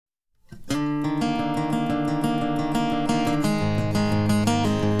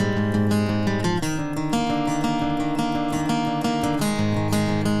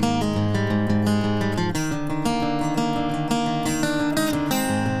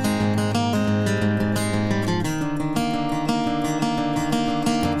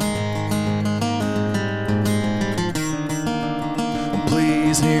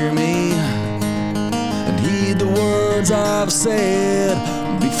I've said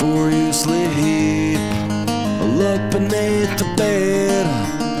before you sleep. Look beneath the bed.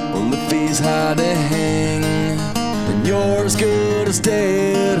 Well, if he's hiding, then you're as good as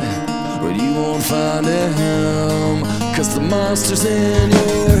dead. But you won't find him, 'cause the monster's in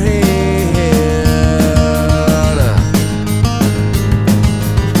your head.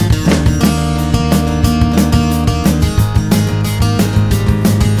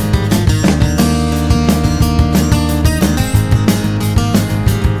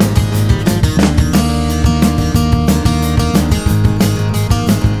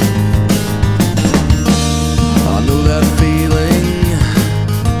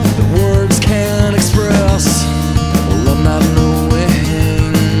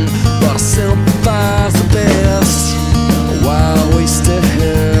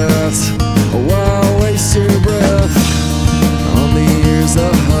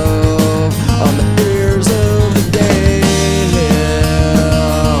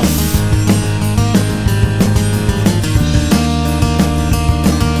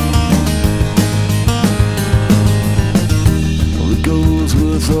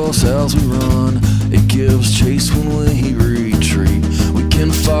 As we run, it gives chase when we retreat. We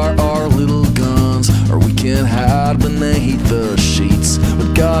can fire our little guns, or we can hide beneath the sheets.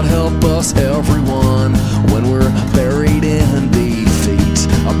 But God help us, everyone, when we're buried in defeat.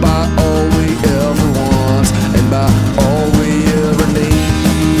 By all we ever want, and by all we ever need.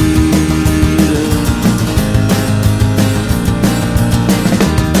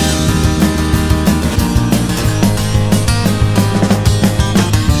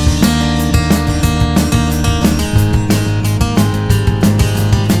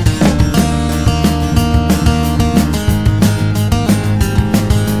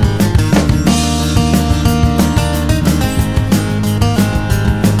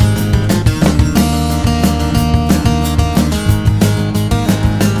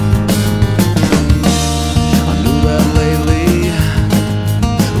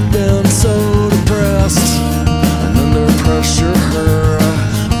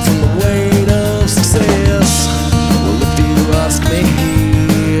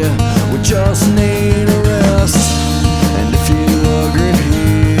 Just need a rest, and if you agree,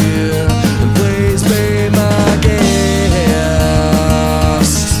 then please be my guest.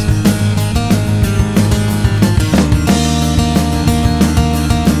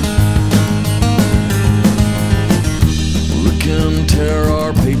 We can tear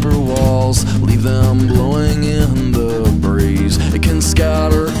our paper walls, leave them blowing in the breeze. It can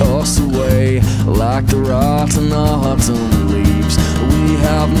scatter us away like the rotten autumn leaves. We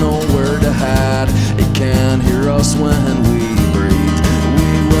have nowhere to hide, it can't hear us when we breathe. We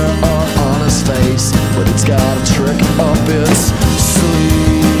wear our honest face, but it's got a trick up its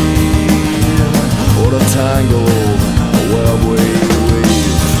sleeve. What a tangled web we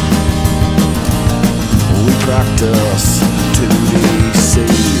weave. We practice too deep.